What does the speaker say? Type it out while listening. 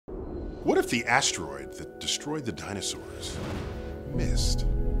What if the asteroid that destroyed the dinosaurs missed?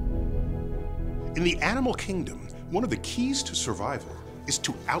 In the animal kingdom, one of the keys to survival is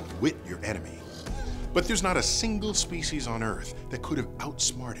to outwit your enemy. But there's not a single species on Earth that could have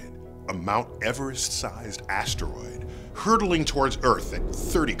outsmarted a Mount Everest-sized asteroid hurtling towards Earth at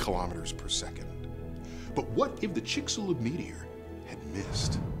 30 kilometers per second. But what if the Chicxulub meteor had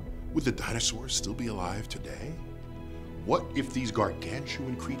missed? Would the dinosaurs still be alive today? What if these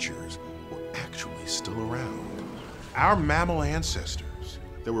gargantuan creatures were actually still around? Our mammal ancestors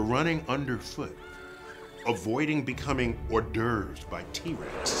that were running underfoot, avoiding becoming hors d'oeuvres by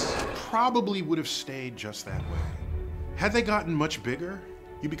T-Rex, probably would have stayed just that way. Had they gotten much bigger,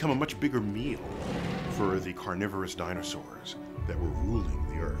 you become a much bigger meal for the carnivorous dinosaurs that were ruling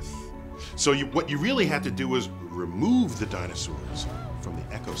the Earth. So what you really had to do was remove the dinosaurs from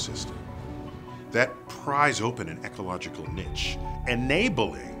the ecosystem. That pries open an ecological niche,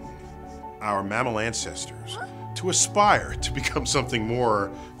 enabling our mammal ancestors to aspire to become something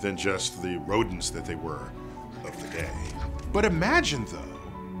more than just the rodents that they were of the day. But imagine, though,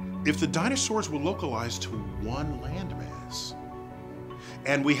 if the dinosaurs were localized to one landmass,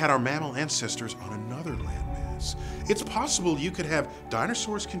 and we had our mammal ancestors on another landmass. It's possible you could have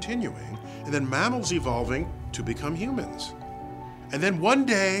dinosaurs continuing, and then mammals evolving to become humans. And then one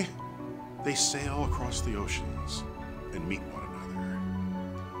day, they sail across the oceans and meet one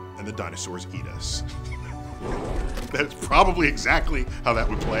another, and the dinosaurs eat us. That's probably exactly how that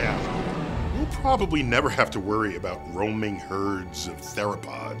would play out. We'll probably never have to worry about roaming herds of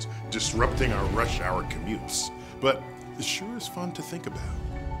theropods disrupting our rush hour commutes, but it sure is fun to think about.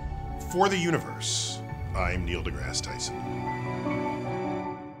 For the universe, I'm Neil deGrasse Tyson.